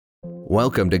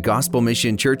Welcome to Gospel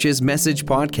Mission Church's Message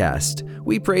Podcast.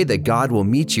 We pray that God will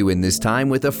meet you in this time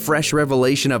with a fresh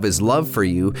revelation of His love for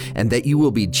you and that you will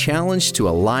be challenged to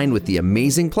align with the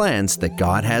amazing plans that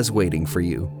God has waiting for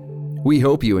you. We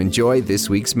hope you enjoy this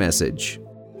week's message.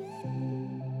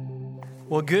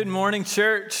 Well, good morning,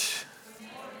 church.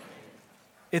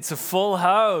 It's a full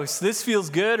house. This feels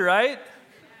good, right?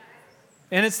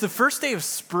 And it's the first day of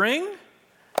spring.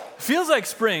 Feels like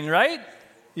spring, right?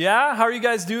 Yeah? How are you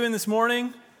guys doing this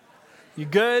morning? You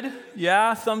good?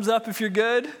 Yeah? Thumbs up if you're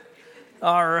good?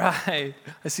 All right.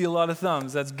 I see a lot of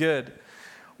thumbs. That's good.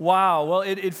 Wow. Well,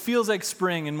 it feels like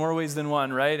spring in more ways than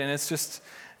one, right? And it's just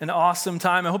an awesome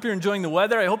time. I hope you're enjoying the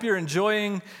weather. I hope you're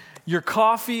enjoying your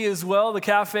coffee as well. The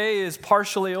cafe is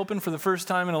partially open for the first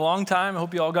time in a long time. I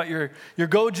hope you all got your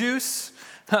Go Juice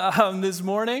this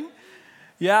morning.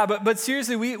 Yeah, but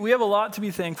seriously, we have a lot to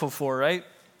be thankful for, right?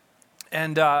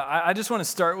 And I just want to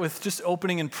start with just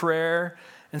opening in prayer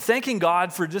and thanking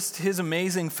God for just His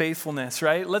amazing faithfulness,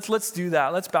 right? Let's do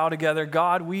that. Let's bow together.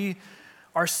 God, we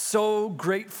are so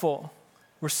grateful.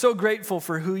 We're so grateful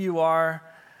for who You are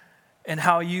and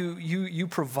how you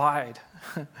provide.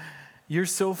 You're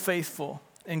so faithful.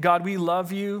 And God, we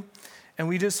love You, and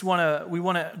we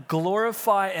want to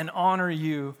glorify and honor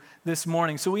You this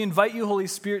morning. So we invite You, Holy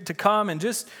Spirit, to come and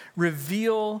just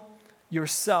reveal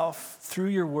Yourself through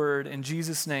Your word in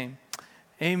Jesus' name.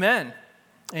 Amen.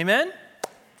 Amen?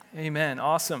 Amen.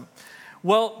 Awesome.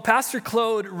 Well, Pastor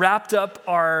Claude wrapped up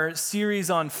our series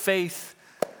on faith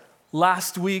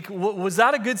last week. Was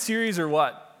that a good series or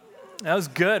what? That was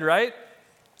good, right?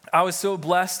 I was so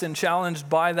blessed and challenged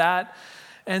by that.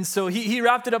 And so he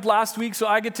wrapped it up last week, so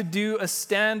I get to do a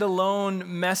standalone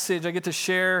message. I get to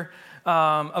share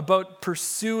about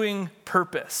pursuing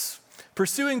purpose.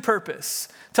 Pursuing purpose.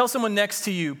 Tell someone next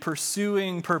to you,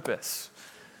 pursuing purpose.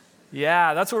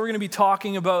 Yeah, that's what we're going to be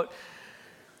talking about.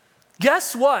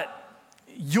 Guess what?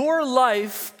 Your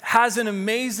life has an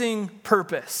amazing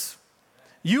purpose.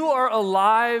 You are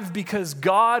alive because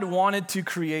God wanted to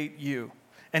create you.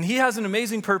 And He has an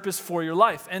amazing purpose for your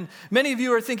life. And many of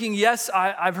you are thinking, yes,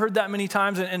 I've heard that many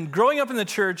times. And growing up in the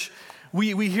church,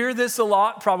 we hear this a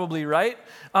lot probably, right?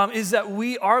 Is that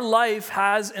our life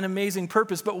has an amazing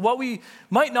purpose. But what we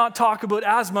might not talk about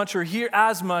as much or hear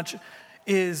as much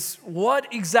is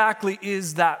what exactly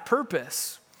is that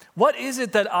purpose? What is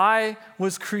it that I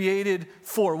was created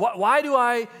for? Why do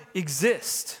I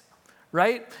exist,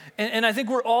 right? And I think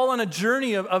we're all on a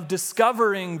journey of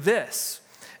discovering this.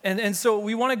 And so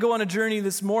we want to go on a journey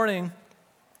this morning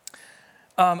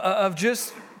of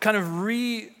just kind of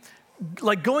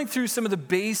going through some of the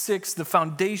basics, the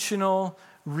foundational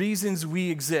reasons we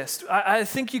exist. I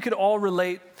think you could all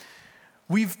relate.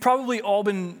 We've probably all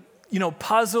been,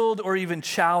 puzzled or even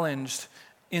challenged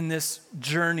in this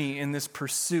journey, in this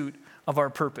pursuit of our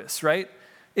purpose, right?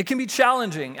 It can be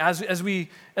challenging as we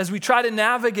try to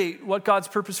navigate what God's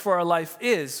purpose for our life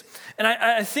is. And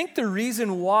I think the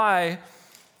reason why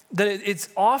that it's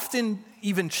often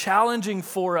even challenging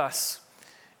for us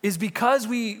is because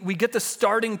we get the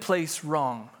starting place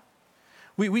wrong.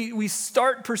 We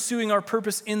start pursuing our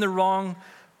purpose in the wrong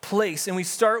place, and we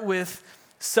start with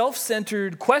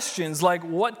self-centered questions like,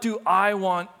 what do I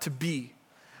want to be?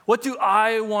 What do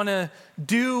I want to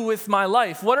do with my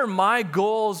life? What are my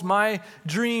goals, my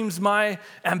dreams, my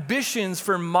ambitions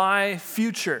for my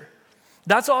future?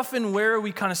 That's often where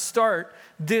we kind of start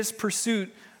this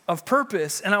pursuit of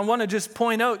purpose. And I want to just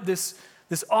point out this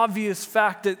obvious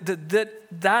fact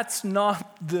that's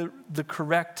not the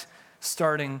correct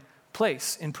starting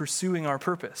place in pursuing our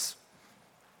purpose.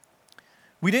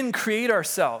 We didn't create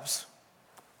ourselves,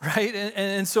 right?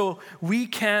 And so we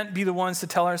can't be the ones to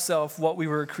tell ourselves what we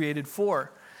were created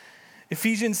for.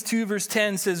 Ephesians 2 verse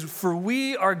 10 says, "For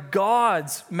we are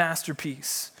God's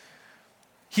masterpiece.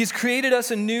 He's created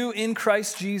us anew in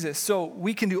Christ Jesus, so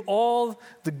we can do all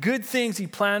the good things He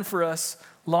planned for us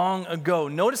long ago."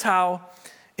 Notice how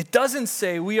it doesn't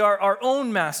say we are our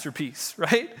own masterpiece,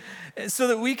 right? So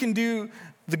that we can do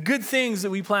the good things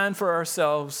that we planned for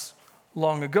ourselves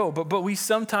long ago. But we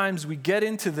sometimes get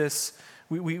into this,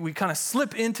 we kind of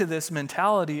slip into this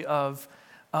mentality of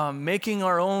making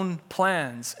our own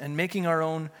plans and making our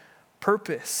own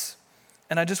purpose.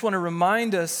 And I just want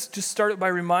to start by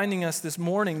reminding us this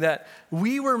morning that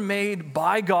we were made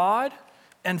by God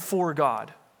and for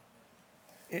God.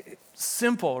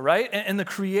 Simple, right? And the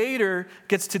Creator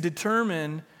gets to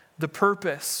determine the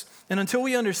purpose. And until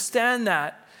we understand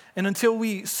that, and until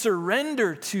we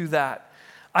surrender to that,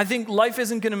 I think life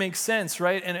isn't going to make sense,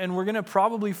 right? And we're going to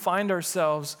probably find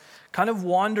ourselves kind of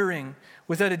wandering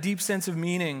without a deep sense of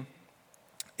meaning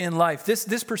in life.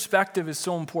 This perspective is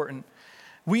so important.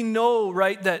 We know,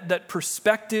 right, that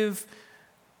perspective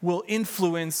will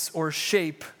influence or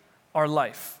shape our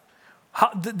life.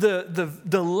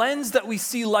 The lens that we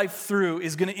see life through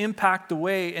is going to impact the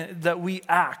way that we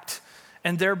act,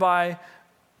 and thereby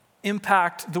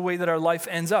impact the way that our life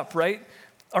ends up, right?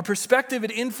 Our perspective,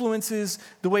 it influences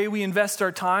the way we invest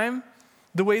our time,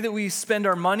 the way that we spend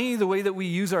our money, the way that we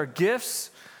use our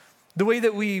gifts, the way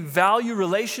that we value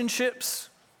relationships.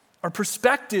 Our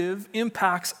perspective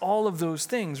impacts all of those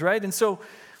things, right? And so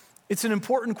it's an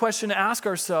important question to ask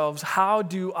ourselves, how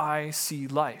do I see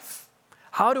life?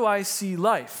 How do I see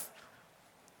life?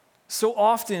 So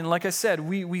often, like I said,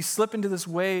 we slip into this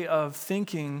way of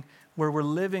thinking where we're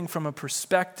living from a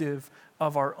perspective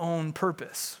of our own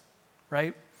purpose,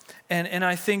 right? And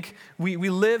I think we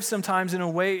live sometimes in a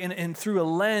way and through a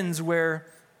lens where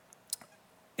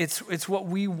it's what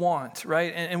we want,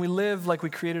 right? And we live like we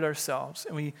created ourselves,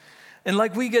 and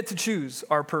like we get to choose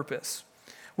our purpose.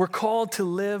 We're called to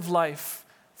live life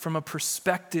from a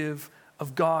perspective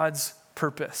of God's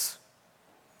purpose.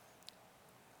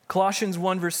 Colossians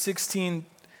 1 verse 16,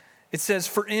 it says,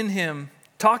 "For in him,"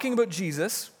 talking about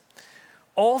Jesus,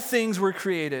 "all things were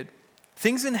created,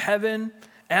 things in heaven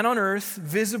and on earth,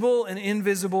 visible and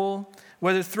invisible,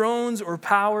 whether thrones or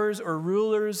powers or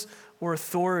rulers or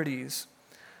authorities."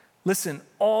 Listen,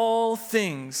 all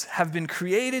things have been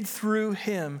created through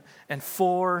him and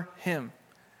for him.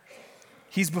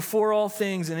 He's before all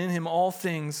things, and in him all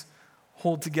things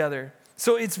hold together.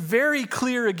 So it's very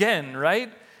clear again,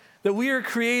 right? That we are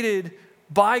created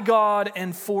by God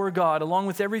and for God, along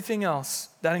with everything else.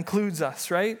 That includes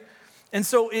us, right? And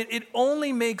so it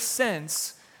only makes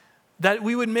sense that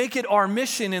we would make it our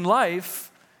mission in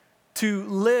life to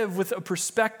live with a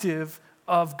perspective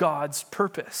of God's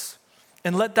purpose.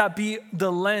 And let that be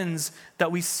the lens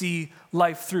that we see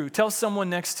life through. Tell someone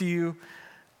next to you,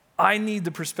 I need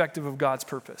the perspective of God's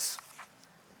purpose.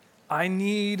 I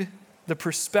need the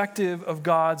perspective of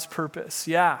God's purpose.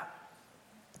 Yeah.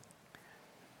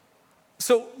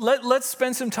 So let's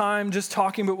spend some time just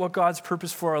talking about what God's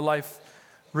purpose for our life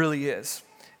really is.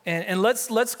 And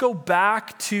let's go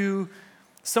back to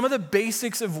some of the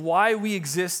basics of why we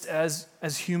exist as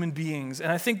human beings.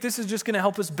 And I think this is just going to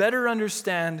help us better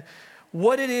understand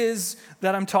what it is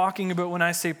that I'm talking about when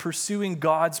I say pursuing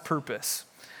God's purpose.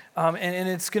 And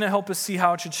it's going to help us see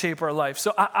how it should shape our life.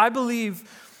 So I believe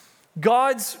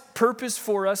God's purpose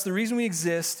for us, the reason we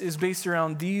exist, is based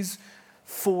around these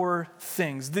 4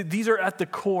 things. These are at the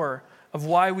core of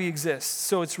why we exist.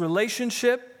 So it's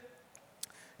relationship,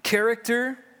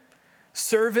 character,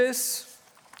 service,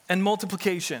 and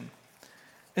multiplication.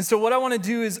 And so what I want to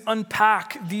do is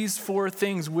unpack these 4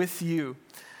 things with you.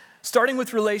 Starting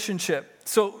with relationship.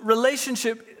 So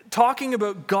relationship, talking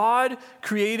about God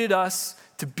created us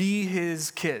to be his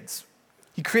kids.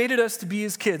 He created us to be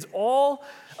his kids. Of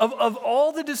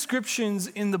all the descriptions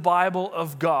in the Bible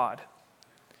of God,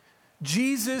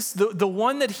 Jesus, the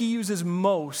one that he uses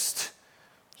most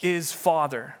is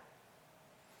Father.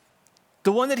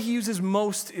 The one that he uses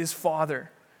most is Father.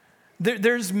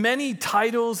 There's many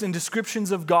titles and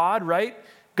descriptions of God, right?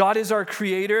 God is our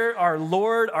creator, our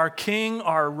Lord, our King,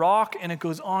 our rock, and it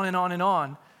goes on and on and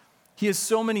on. He has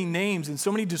so many names and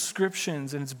so many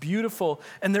descriptions, and it's beautiful,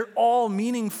 and they're all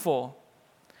meaningful,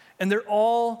 and they're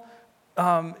all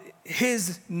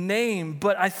his name,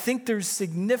 but I think there's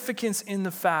significance in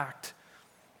the fact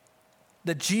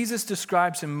that Jesus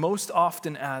describes him most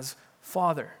often as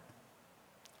Father.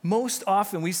 Most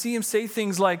often, we see him say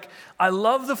things like, "I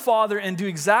love the Father and do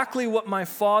exactly what my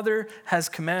Father has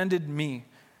commanded me."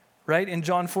 Right? In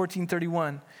John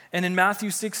 14:31. And in Matthew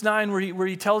 6:9, where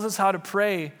he tells us how to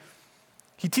pray,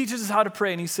 he teaches us how to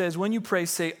pray, and he says, when you pray,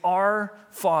 say, "Our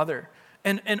Father."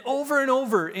 And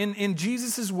over in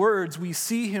Jesus' words, we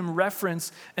see him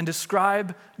reference and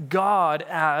describe God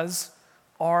as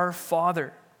our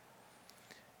Father.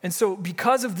 And so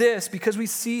because of this, because we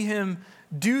see him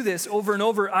do this over and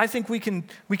over, I think we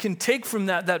can take from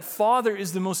that Father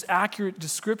is the most accurate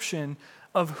description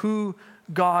of who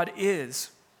God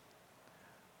is.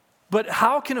 But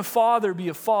how can a father be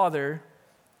a father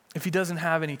if he doesn't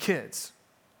have any kids?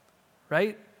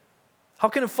 Right? How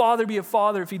can a father be a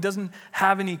father if he doesn't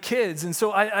have any kids? And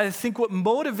so I think what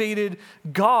motivated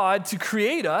God to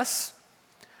create us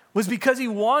was because he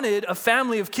wanted a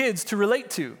family of kids to relate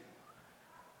to.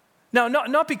 Now,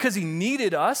 not because he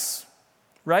needed us,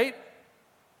 right?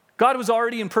 God was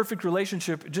already in perfect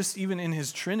relationship, just even in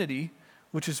his Trinity,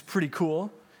 which is pretty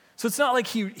cool. So it's not like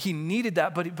he needed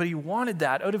that, but he wanted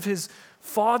that. Out of his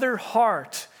father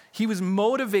heart, he was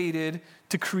motivated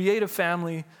to create a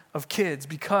family of kids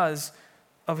because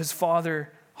of his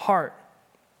father heart.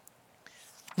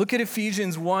 Look at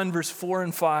Ephesians 1, verse 4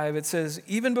 and 5. It says,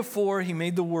 even before he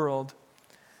made the world,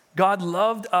 God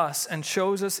loved us and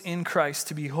chose us in Christ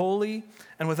to be holy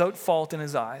and without fault in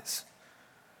his eyes.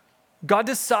 God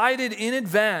decided in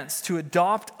advance to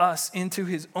adopt us into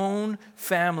his own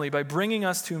family by bringing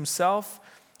us to himself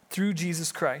through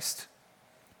Jesus Christ.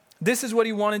 This is what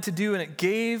he wanted to do, and it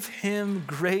gave him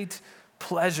great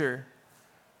pleasure.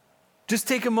 Just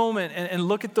take a moment and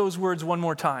look at those words one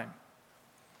more time.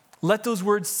 Let those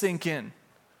words sink in.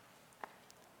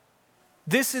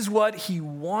 This is what he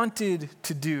wanted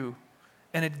to do,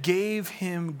 and it gave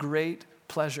him great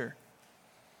pleasure.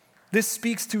 This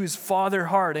speaks to his father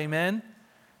heart, amen?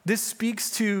 This speaks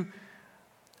to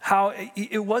how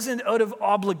it wasn't out of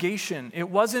obligation. It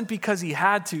wasn't because he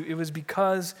had to. It was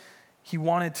because he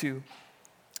wanted to.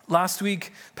 Last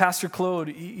week, Pastor Claude,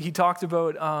 he talked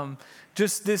about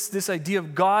just this idea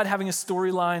of God having a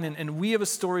storyline and we have a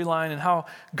storyline, and how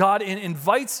God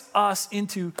invites us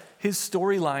into his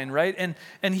storyline, right?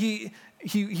 And he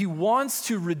wants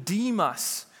to redeem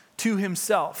us to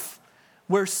himself.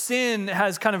 Where sin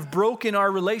has kind of broken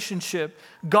our relationship,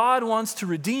 God wants to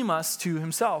redeem us to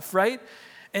himself, right?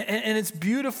 And it's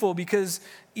beautiful because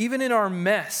even in our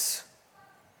mess,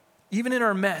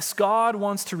 God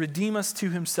wants to redeem us to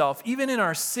himself. Even in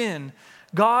our sin,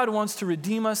 God wants to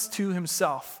redeem us to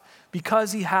himself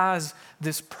because he has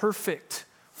this perfect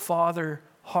father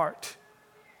heart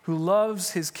who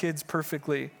loves his kids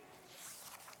perfectly.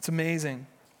 It's amazing.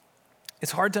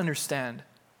 It's hard to understand.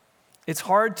 It's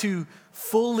hard to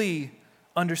fully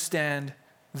understand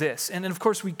this. And of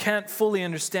course, we can't fully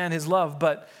understand his love,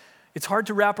 but it's hard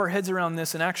to wrap our heads around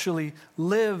this and actually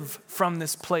live from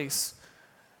this place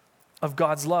of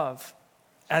God's love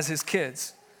as his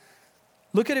kids.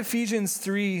 Look at Ephesians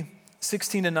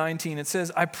 3:16-19. It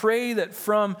says, I pray that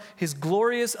from his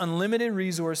glorious unlimited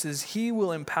resources, he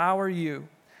will empower you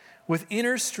with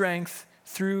inner strength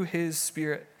through his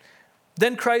Spirit.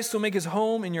 Then Christ will make his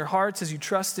home in your hearts as you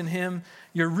trust in him.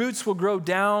 Your roots will grow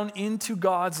down into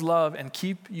God's love and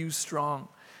keep you strong.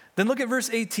 Then look at verse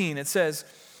 18. It says,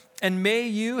 and may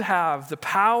you have the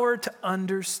power to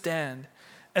understand,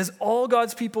 as all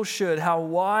God's people should, how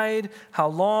wide, how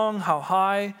long, how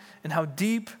high, and how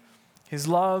deep his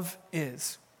love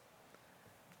is.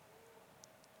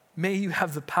 May you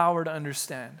have the power to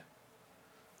understand.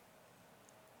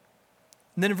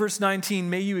 And then in verse 19,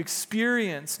 may you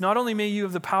experience, not only may you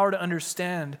have the power to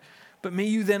understand, but may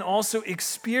you then also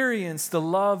experience the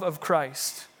love of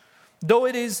Christ, though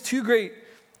it is too great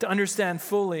to understand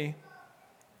fully.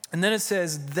 And then it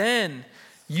says, then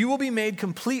you will be made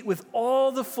complete with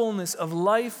all the fullness of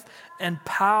life and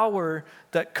power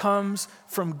that comes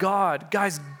from God.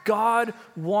 Guys, God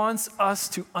wants us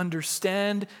to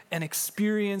understand and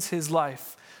experience his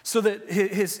life. So that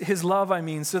his love,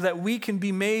 so that we can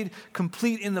be made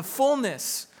complete in the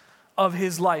fullness of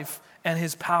his life and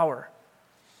his power.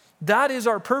 That is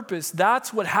our purpose.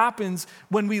 That's what happens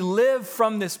when we live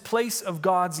from this place of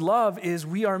God's love, is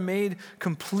we are made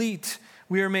complete.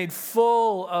 We are made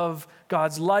full of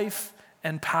God's life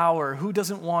and power. Who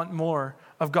doesn't want more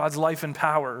of God's life and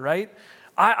power, right?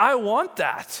 I want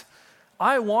that.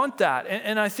 I want that.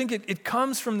 And I think it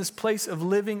comes from this place of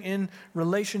living in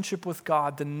relationship with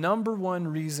God, the number one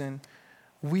reason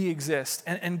we exist.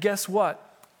 And guess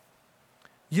what?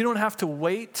 You don't have to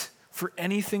wait for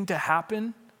anything to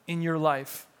happen in your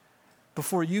life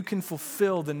before you can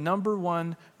fulfill the number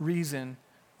one reason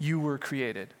you were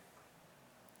created.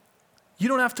 You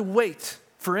don't have to wait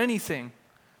for anything.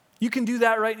 You can do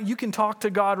that right. You can talk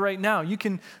to God right now. You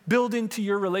can build into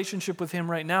your relationship with him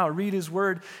right now. Read his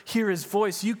word, hear his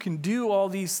voice. You can do all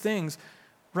these things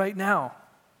right now.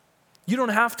 You don't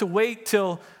have to wait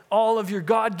till all of your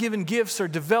God-given gifts are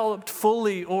developed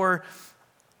fully, or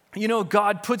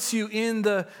God puts you in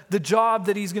the job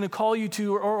that he's going to call you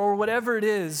to, or whatever it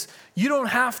is. You don't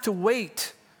have to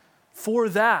wait for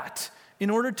that in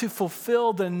order to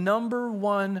fulfill the number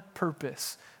one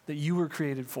purpose that you were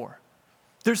created for.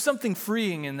 There's something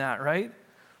freeing in that, right?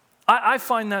 I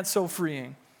find that so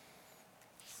freeing.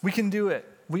 We can do it.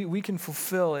 We can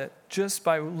fulfill it just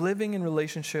by living in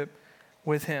relationship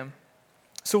with him.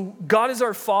 So God is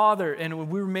our Father, and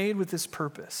we were made with this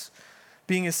purpose,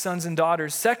 being his sons and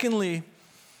daughters. Secondly,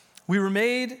 we were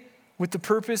made with the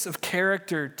purpose of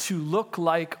character to look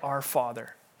like our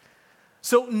Father.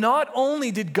 So not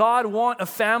only did God want a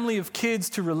family of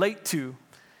kids to relate to,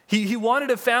 he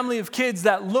wanted a family of kids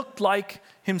that looked like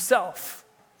himself.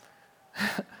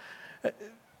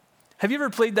 Have you ever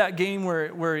played that game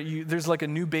where there's like a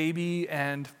new baby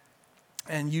and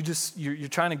you're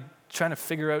trying to trying to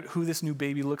figure out who this new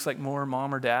baby looks like more,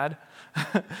 mom or dad.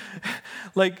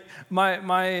 Like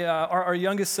our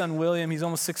youngest son, William, he's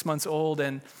almost 6 months old,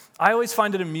 and I always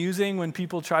find it amusing when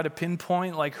people try to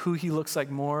pinpoint like who he looks like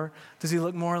more. Does he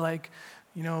look more like,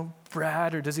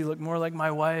 Brad, or does he look more like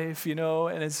my wife,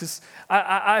 And it's just,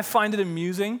 I find it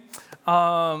amusing.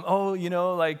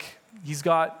 Like he's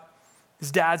got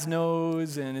his dad's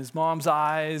nose and his mom's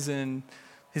eyes and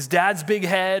his dad's big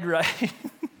head, right?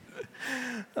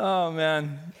 Oh,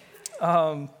 man.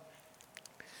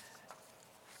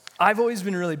 I've always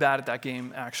been really bad at that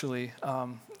game, actually.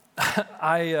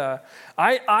 I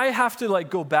have to like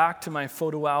go back to my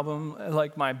photo album,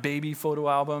 like my baby photo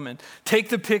album, and take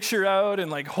the picture out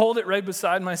and like hold it right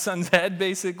beside my son's head,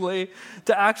 basically,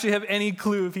 to actually have any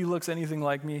clue if he looks anything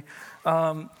like me.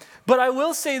 But I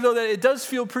will say, though, that it does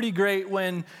feel pretty great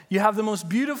when you have the most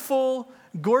beautiful,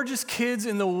 gorgeous kids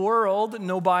in the world,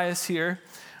 no bias here.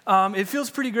 It feels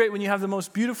pretty great when you have the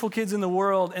most beautiful kids in the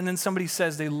world and then somebody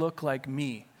says they look like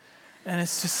me. And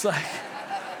it's just like,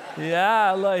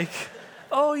 yeah, like,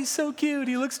 oh, he's so cute.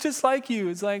 He looks just like you.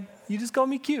 It's like, you just call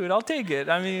me cute. I'll take it.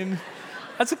 I mean,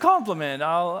 that's a compliment.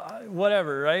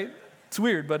 Whatever, right? It's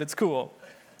weird, but it's cool.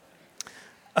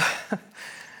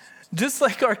 Just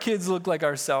like our kids look like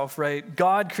ourselves, right?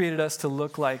 God created us to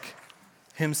look like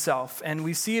himself. And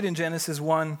we see it in Genesis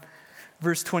 1,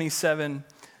 verse 27.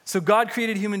 So God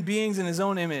created human beings in his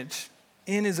own image,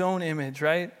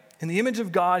 right? In the image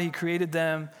of God, he created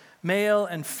them. Male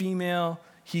and female,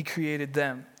 he created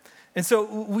them. And so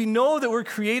we know that we're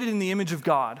created in the image of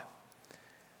God.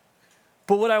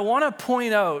 But what I want to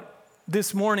point out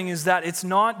this morning is that it's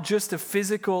not just a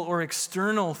physical or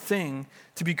external thing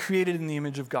to be created in the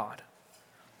image of God.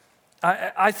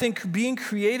 I think being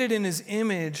created in his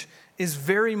image is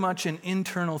very much an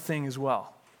internal thing as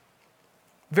well.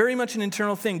 Very much an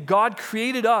internal thing. God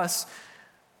created us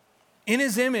in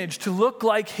his image to look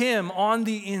like him on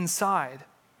the inside.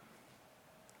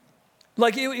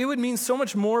 Like it would mean so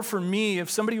much more for me if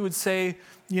somebody would say,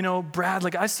 Brad,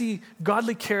 like I see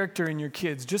godly character in your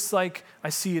kids, just like I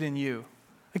see it in you.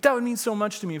 Like that would mean so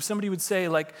much to me if somebody would say,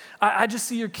 like, I just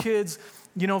see your kids,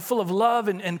 full of love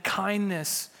and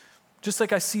kindness, just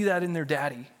like I see that in their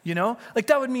daddy, Like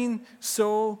that would mean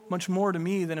so much more to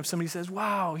me than if somebody says,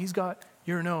 wow, he's got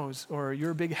your nose or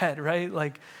your big head, right?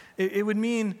 Like it would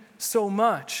mean so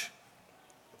much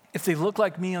if they look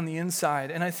like me on the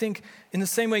inside. And I think in the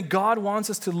same way, God wants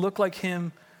us to look like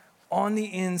him on the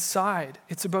inside.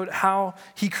 It's about how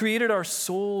he created our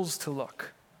souls to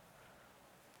look.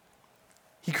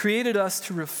 He created us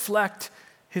to reflect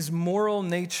his moral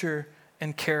nature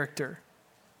and character,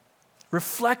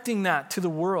 reflecting that to the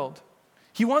world.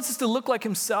 He wants us to look like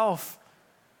himself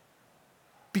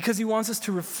because he wants us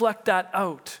to reflect that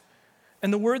out.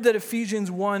 And the word that Ephesians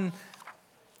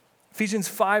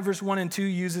 5, verse 1 and 2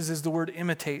 uses is the word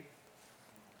imitate.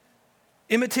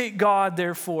 Imitate God,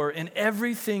 therefore, in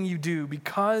everything you do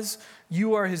because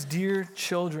you are his dear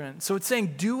children. So it's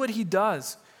saying do what he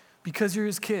does because you're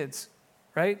his kids,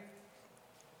 right?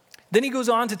 Then he goes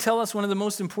on to tell us one of the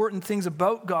most important things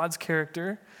about God's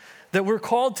character that we're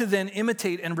called to then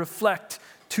imitate and reflect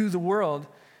to the world.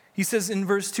 He says in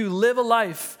verse 2, live a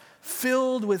life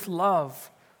filled with love,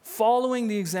 following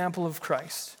the example of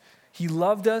Christ. He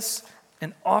loved us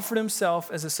and offered himself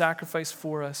as a sacrifice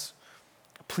for us,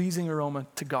 a pleasing aroma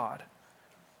to God.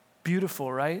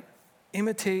 Beautiful, right?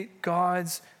 Imitate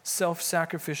God's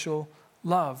self-sacrificial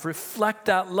love. Reflect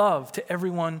that love to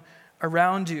everyone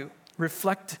around you.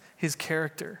 Reflect his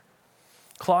character.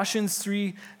 Colossians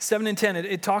 3, 7 and 10,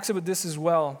 it talks about this as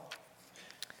well.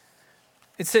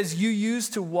 It says, you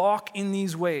used to walk in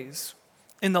these ways,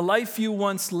 in the life you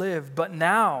once lived, but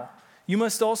now you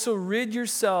must also rid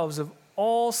yourselves of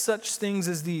all such things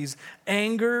as these: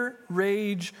 anger,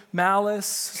 rage, malice,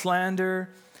 slander,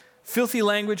 filthy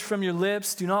language from your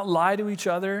lips. Do not lie to each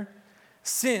other,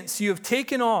 since you have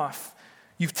taken off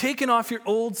your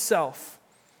old self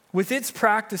with its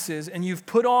practices, and you've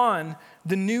put on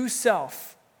the new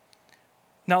self.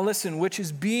 Now listen, which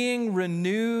is being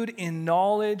renewed in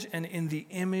knowledge and in the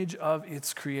image of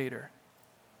its creator.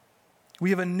 We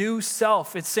have a new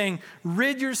self. It's saying,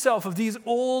 rid yourself of these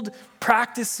old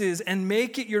practices and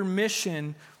make it your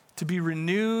mission to be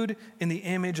renewed in the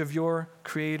image of your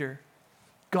creator.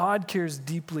 God cares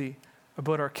deeply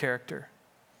about our character.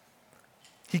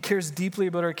 He cares deeply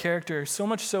about our character, so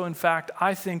much so, in fact,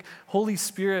 I think Holy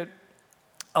Spirit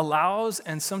allows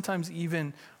and sometimes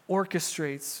even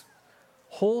orchestrates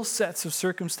whole sets of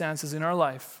circumstances in our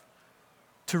life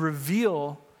to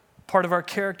reveal part of our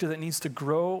character that needs to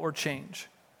grow or change.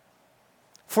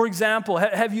 For example,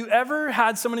 have you ever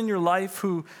had someone in your life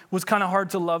who was kind of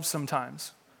hard to love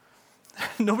sometimes?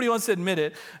 Nobody wants to admit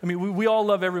it. I mean, we all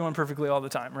love everyone perfectly all the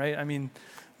time, right? I mean,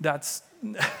 that's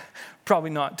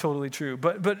probably not totally true.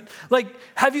 But like,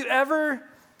 have you ever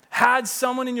had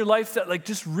someone in your life that like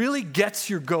just really gets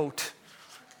your goat?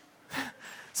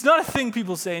 It's not a thing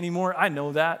people say anymore. I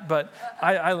know that, but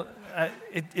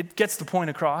it gets the point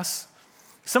across.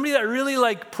 Somebody that really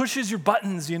like pushes your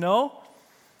buttons, you know?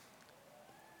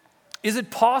 Is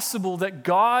it possible that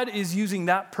God is using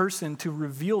that person to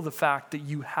reveal the fact that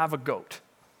you have a goat?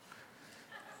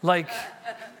 Like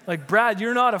Brad,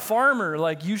 you're not a farmer.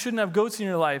 Like, you shouldn't have goats in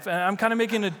your life. And I'm kind of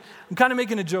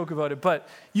making a joke about it, but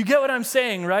you get what I'm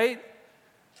saying, right?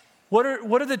 What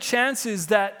are the chances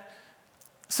that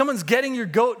someone's getting your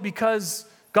goat because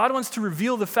God wants to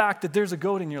reveal the fact that there's a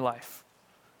goat in your life,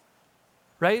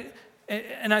 right?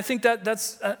 And I think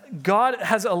that's God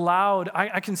has allowed.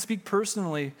 I can speak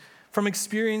personally from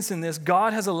experience in this.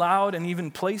 God has allowed and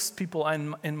even placed people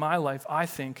in my life, I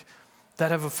think,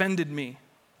 that have offended me,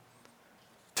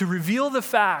 to reveal the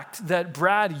fact that,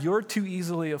 Brad, you're too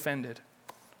easily offended.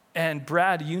 And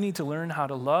Brad, you need to learn how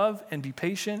to love and be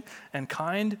patient and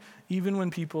kind even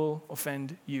when people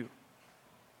offend you.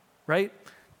 Right?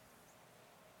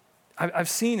 I've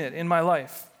seen it in my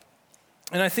life.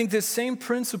 And I think this same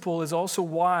principle is also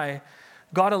why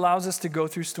God allows us to go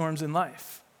through storms in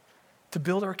life, to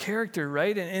build our character,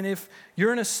 right? And if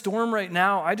you're in a storm right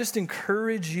now, I just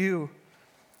encourage you,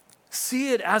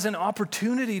 see it as an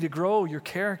opportunity to grow your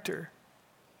character.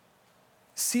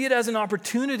 See it as an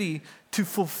opportunity to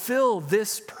fulfill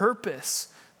this purpose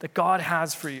that God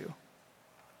has for you.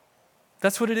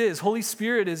 That's what it is. Holy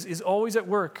Spirit is always at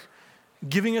work,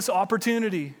 giving us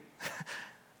opportunities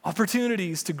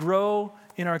to grow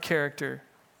in our character.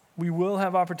 We will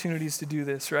have opportunities to do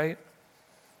this, right?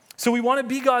 So we want to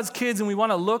be God's kids and we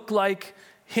want to look like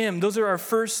Him. Those are our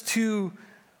first two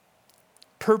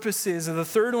purposes. And the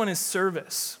third one is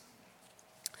service.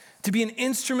 To be an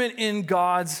instrument in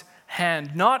God's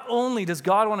hand. Not only does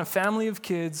God want a family of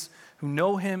kids who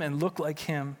know Him and look like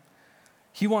Him,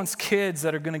 He wants kids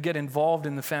that are going to get involved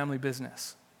in the family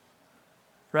business.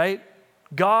 Right?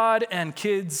 God and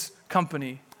kids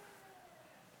company.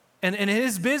 And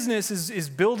His business is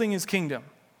building His kingdom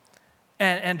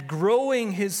and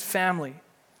growing His family.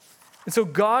 And so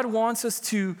God wants us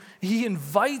to, He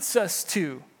invites us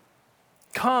to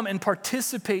come and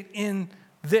participate in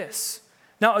this.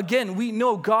 Now, again, we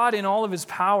know God in all of His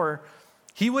power,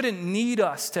 He wouldn't need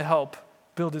us to help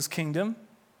build His kingdom,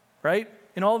 right?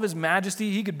 In all of His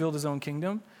majesty, He could build His own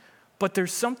kingdom. But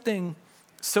there's something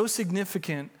so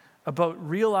significant about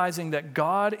realizing that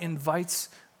God invites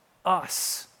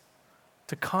us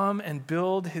to come and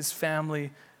build His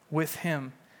family with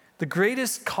Him. The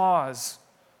greatest cause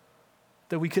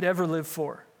that we could ever live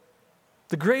for,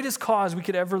 the greatest cause we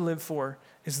could ever live for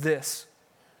is this.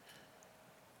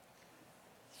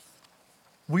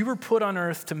 We were put on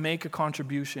earth to make a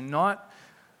contribution, not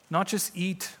just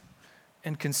eat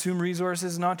and consume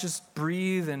resources, not just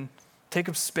breathe and take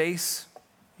up space,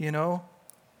 you know.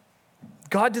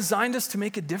 God designed us to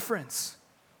make a difference.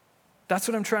 That's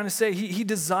what I'm trying to say. He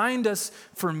designed us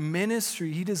for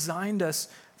ministry. He designed us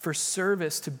for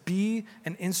service, to be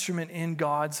an instrument in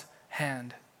God's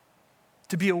hand.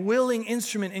 To be a willing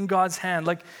instrument in God's hand.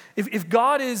 Like, if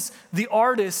God is the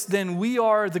artist, then we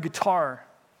are the guitar.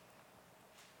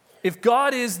 If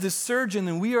God is the surgeon,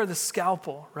 then we are the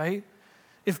scalpel, right?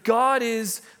 If God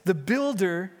is the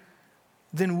builder,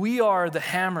 then we are the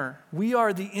hammer. We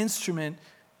are the instrument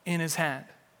in His hand.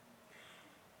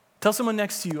 Tell someone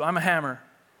next to you, I'm a hammer.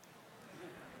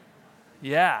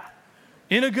 Yeah.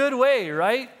 In a good way,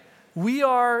 right? We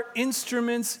are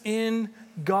instruments in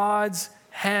God's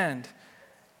hand.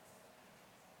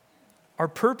 Our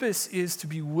purpose is to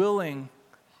be willing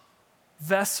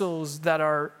vessels that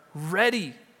are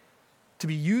ready to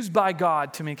be used by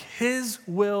God to make His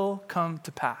will come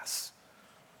to pass.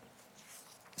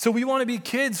 So we want to be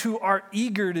kids who are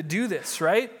eager to do this,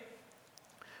 right?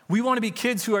 We want to be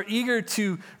kids who are eager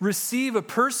to receive a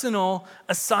personal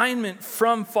assignment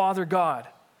from Father God.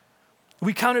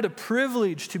 We count it a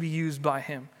privilege to be used by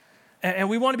Him. And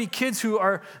we want to be kids who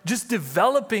are just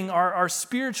developing our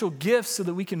spiritual gifts so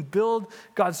that we can build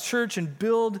God's church and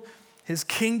build His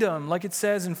kingdom, like it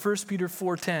says in 1 Peter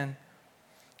 4:10.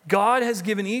 God has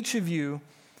given each of you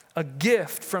a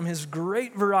gift from His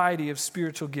great variety of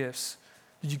spiritual gifts.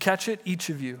 Did you catch it? Each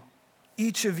of you.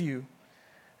 Each of you.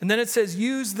 And then it says,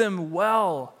 use them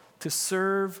well to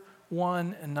serve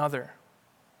one another.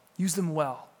 Use them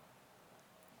well.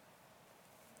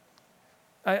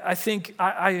 I think,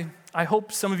 I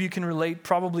hope some of you can relate,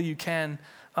 probably you can.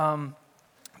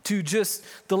 to just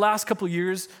the last couple of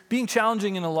years being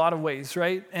challenging in a lot of ways,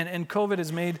 right? And COVID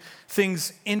has made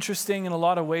things interesting in a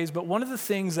lot of ways. But one of the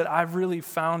things that I've really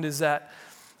found is that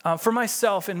for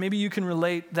myself, and maybe you can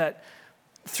relate, that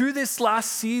through this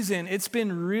last season, it's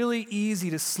been really easy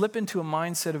to slip into a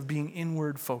mindset of being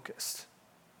inward focused.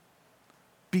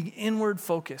 Being inward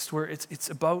focused, where it's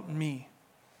about me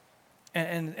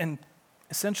and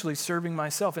essentially serving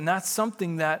myself. And that's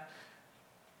something that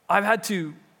I've had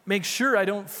to make sure I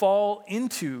don't fall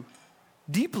into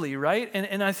deeply, right?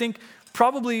 And I think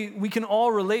probably we can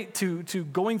all relate to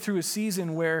going through a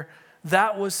season where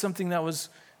that was something that was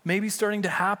maybe starting to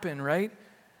happen, right?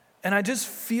 And I just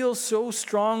feel so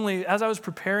strongly as I was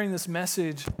preparing this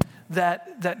message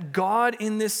that God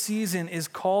in this season is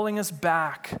calling us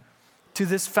back to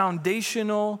this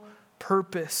foundational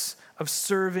purpose of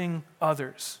serving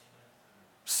others.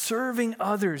 Serving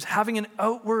others, having an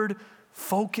outward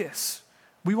focus.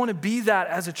 We want to be that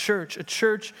as a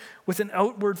church with an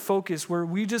outward focus where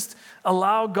we just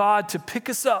allow God to pick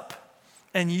us up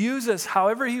and use us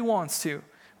however he wants to,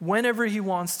 whenever he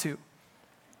wants to.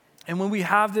 And when we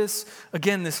have this,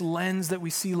 again, this lens that we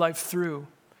see life through,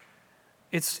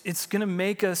 it's going to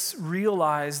make us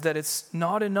realize that it's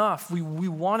not enough. We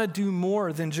want to do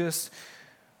more than just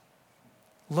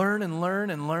learn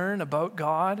about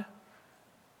God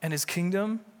and his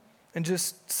kingdom and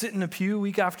just sit in a pew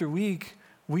week after week.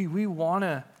 We want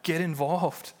to get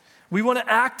involved. We want to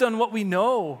act on what we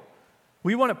know.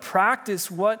 We want to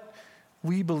practice what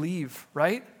we believe,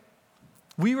 right?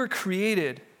 We were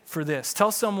created for this.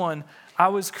 Tell someone, I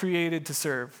was created to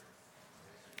serve.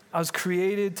 I was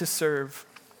created to serve.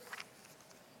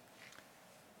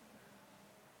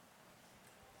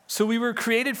 So we were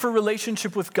created for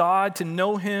relationship with God, to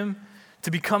know him,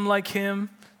 to become like him,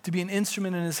 to be an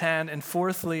instrument in his hand, and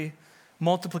fourthly,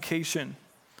 multiplication,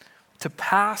 to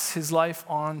pass his life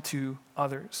on to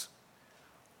others.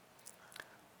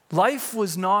 Life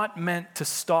was not meant to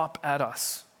stop at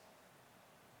us.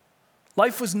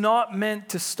 Life was not meant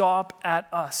to stop at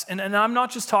us. And I'm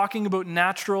not just talking about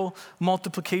natural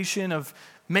multiplication of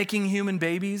making human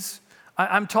babies.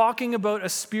 I'm talking about a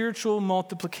spiritual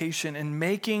multiplication and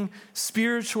making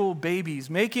spiritual babies,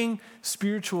 making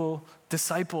spiritual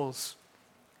disciples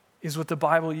is what the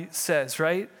Bible says,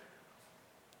 right?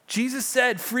 Jesus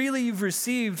said, freely you've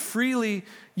received, freely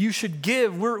you should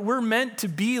give. We're meant to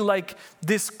be like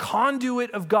this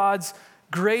conduit of God's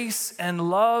grace and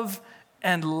love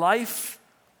and life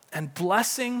and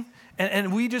blessing.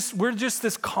 And we're just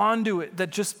this conduit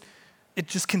that just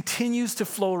continues to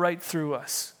flow right through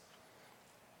us.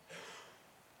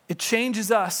 It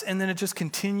changes us and then it just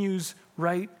continues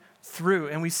right through.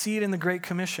 And we see it in the Great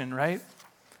Commission, right?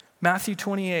 Matthew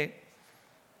 28,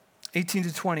 18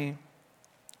 to 20.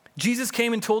 Jesus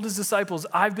came and told his disciples,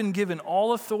 I've been given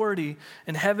all authority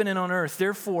in heaven and on earth.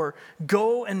 Therefore,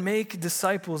 go and make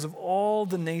disciples of all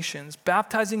the nations,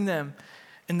 baptizing them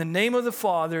in the name of the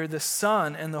Father, the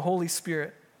Son, and the Holy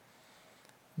Spirit.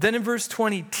 Then in verse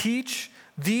 20, teach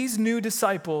these new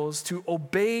disciples to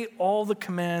obey all the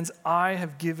commands I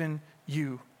have given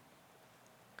you.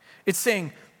 It's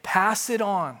saying, pass it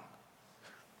on.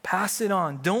 Pass it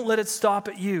on. Don't let it stop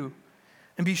at you.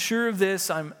 And be sure of this,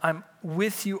 I'm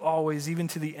with you always, even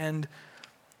to the end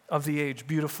of the age.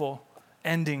 Beautiful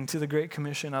ending to the Great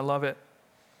Commission. I love it.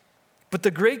 But the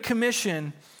Great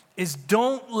Commission is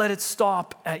don't let it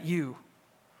stop at you.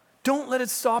 Don't let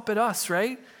it stop at us,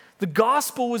 right? The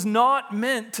gospel was not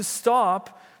meant to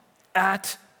stop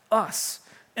at us.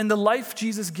 And the life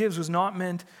Jesus gives was not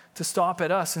meant to stop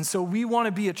at us. And so we want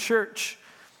to be a church,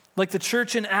 like the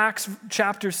church in Acts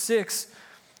chapter 6,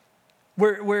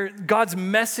 where God's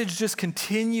message just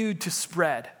continued to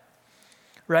spread,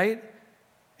 right?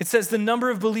 It says the number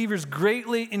of believers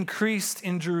greatly increased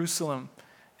in Jerusalem,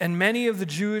 and many of the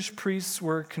Jewish priests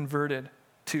were converted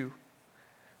too.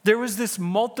 There was this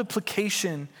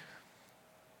multiplication,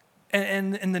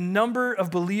 and the number of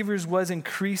believers was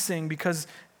increasing because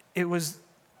it was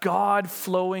God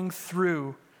flowing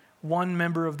through one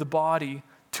member of the body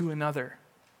to another.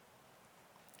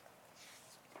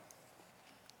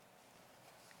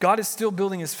 God is still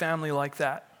building his family like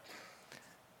that.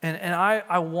 And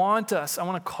I want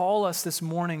to call us this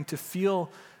morning to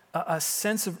feel a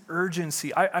sense of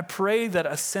urgency. I pray that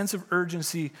a sense of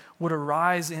urgency would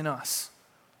arise in us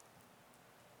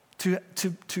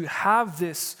to have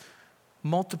this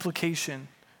multiplication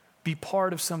be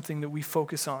part of something that we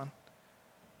focus on.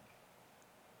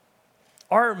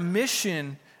 Our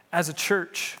mission as a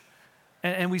church,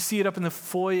 and we see it up in the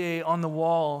foyer on the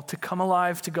wall, to come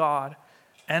alive to God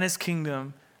and his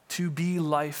kingdom, to be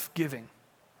life-giving.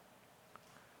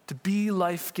 to be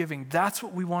life-giving. That's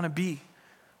what we want to be.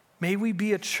 May we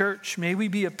be a church. May we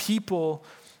be a people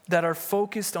that are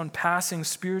focused on passing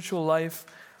spiritual life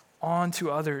on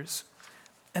to others.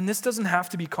 And this doesn't have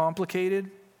to be complicated.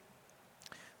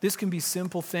 This can be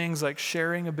simple things like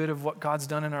sharing a bit of what God's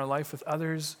done in our life with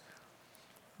others.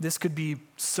 This could be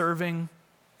serving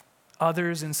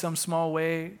others in some small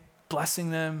way,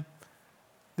 blessing them.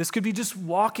 This could be just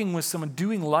walking with someone,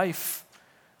 doing life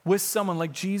with someone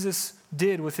like Jesus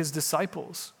did with his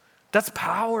disciples. That's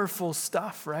powerful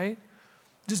stuff, right?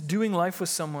 Just doing life with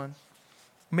someone.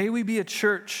 May we be a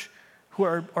church who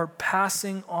are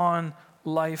passing on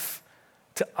life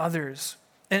to others.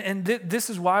 And this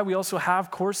is why we also have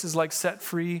courses like Set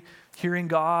Free, Hearing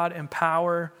God,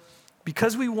 Empower,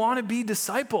 because we want to be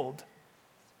discipled.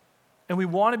 And we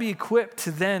want to be equipped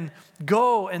to then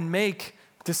go and make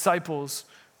disciples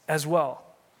as well.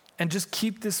 And just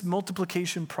keep this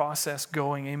multiplication process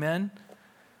going, amen?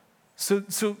 So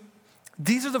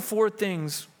these are the 4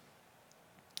 things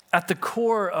at the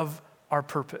core of our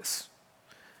purpose.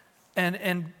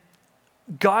 And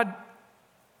God,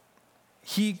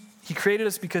 He created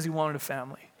us because He wanted a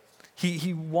family.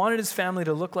 He wanted His family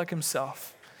to look like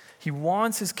Himself. He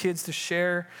wants His kids to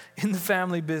share in the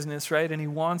family business, right? And He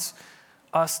wants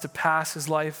us to pass His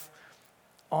life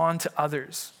on to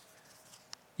others.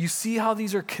 You see how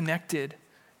these are connected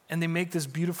and they make this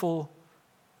beautiful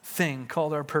thing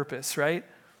called our purpose, right?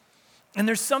 And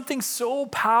there's something so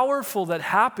powerful that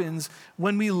happens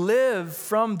when we live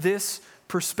from this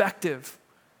perspective.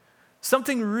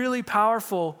 Something really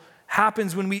powerful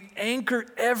happens when we anchor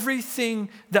everything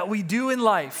that we do in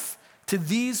life to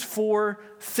these 4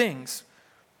 things.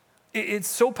 It's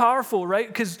so powerful, right?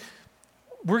 Because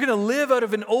we're going to live out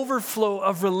of an overflow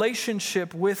of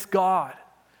relationship with God.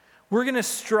 We're going to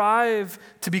strive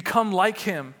to become like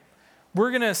Him.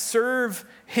 We're going to serve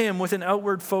Him with an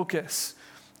outward focus.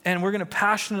 And we're going to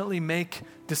passionately make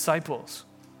disciples.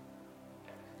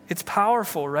 It's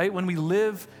powerful, right? When we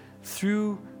live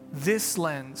through this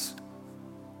lens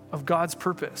of God's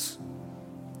purpose.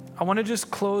 I want to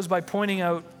just close by pointing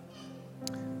out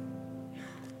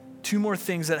 2 more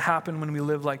things that happen when we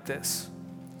live like this.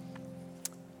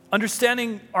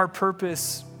 Understanding our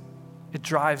purpose, it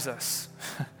drives us.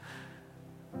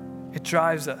 It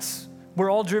drives us. We're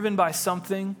all driven by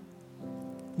something.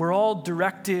 We're all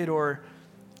directed or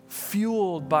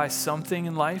fueled by something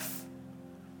in life.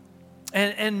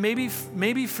 And maybe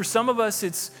for some of us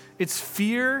it's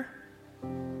fear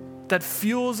that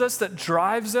fuels us, that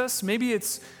drives us. Maybe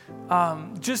it's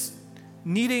just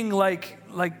needing like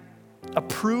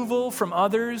approval from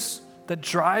others that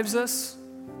drives us.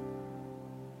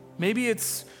 Maybe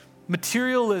it's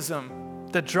materialism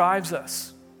that drives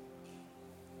us.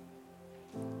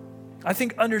 I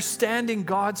think understanding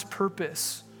God's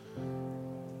purpose,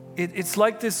 it's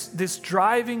like this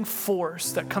driving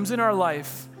force that comes in our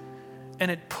life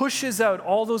and it pushes out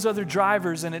all those other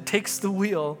drivers and it takes the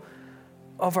wheel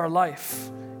of our life.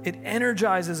 It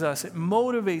energizes us. It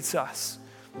motivates us.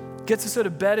 Gets us out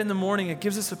of bed in the morning. It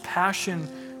gives us a passion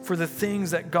for the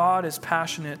things that God is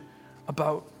passionate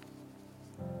about.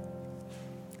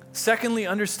 Secondly,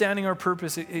 understanding our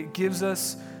purpose, it gives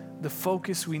us the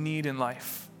focus we need in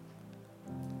life.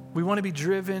 We want to be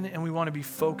driven and we want to be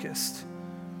focused.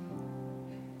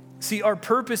 See, our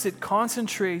purpose, it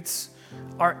concentrates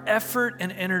our effort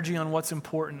and energy on what's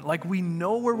important. Like we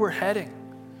know where we're heading.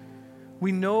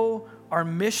 We know our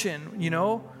mission,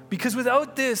 because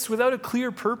without this, without a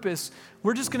clear purpose,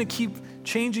 we're just going to keep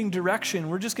changing direction.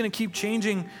 We're just going to keep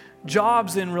changing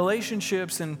jobs and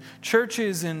relationships and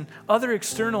churches and other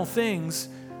external things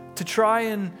to try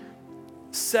and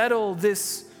settle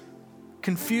this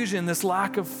confusion, this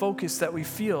lack of focus that we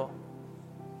feel.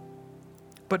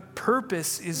 But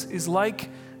purpose is like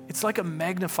a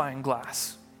magnifying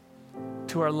glass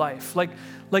to our life.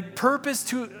 Like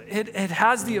purpose it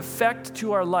has the effect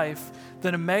to our life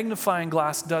that a magnifying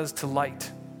glass does to light.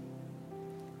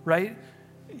 Right?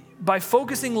 By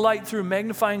focusing light through a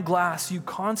magnifying glass, you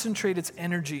concentrate its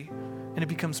energy and it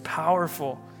becomes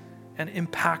powerful and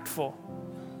impactful.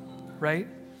 Right?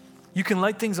 You can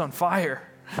light things on fire,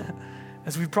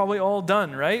 as we've probably all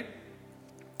done, right?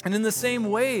 And in the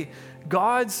same way,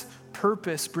 God's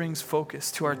purpose brings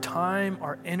focus to our time,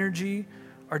 our energy,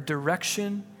 our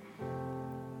direction.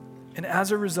 And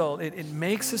as a result, it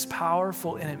makes us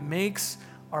powerful and it makes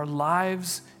our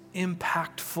lives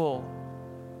impactful.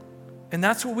 And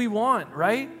that's what we want,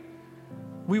 right?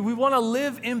 We want to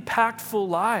live impactful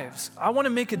lives. I want to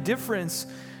make a difference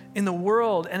in the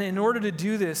world. And in order to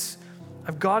do this,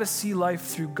 I've got to see life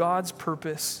through God's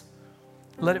purpose.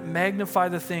 Let it magnify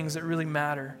the things that really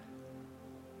matter.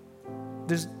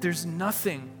 There's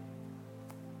nothing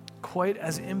quite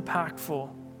as impactful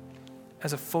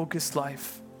as a focused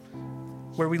life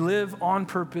where we live on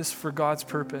purpose for God's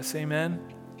purpose. Amen.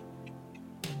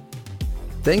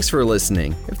 Thanks for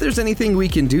listening. If there's anything we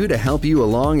can do to help you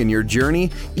along in your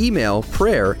journey, email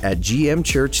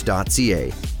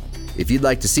prayer@gmchurch.ca. If you'd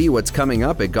like to see what's coming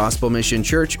up at Gospel Mission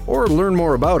Church or learn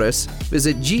more about us,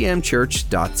 visit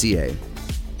gmchurch.ca.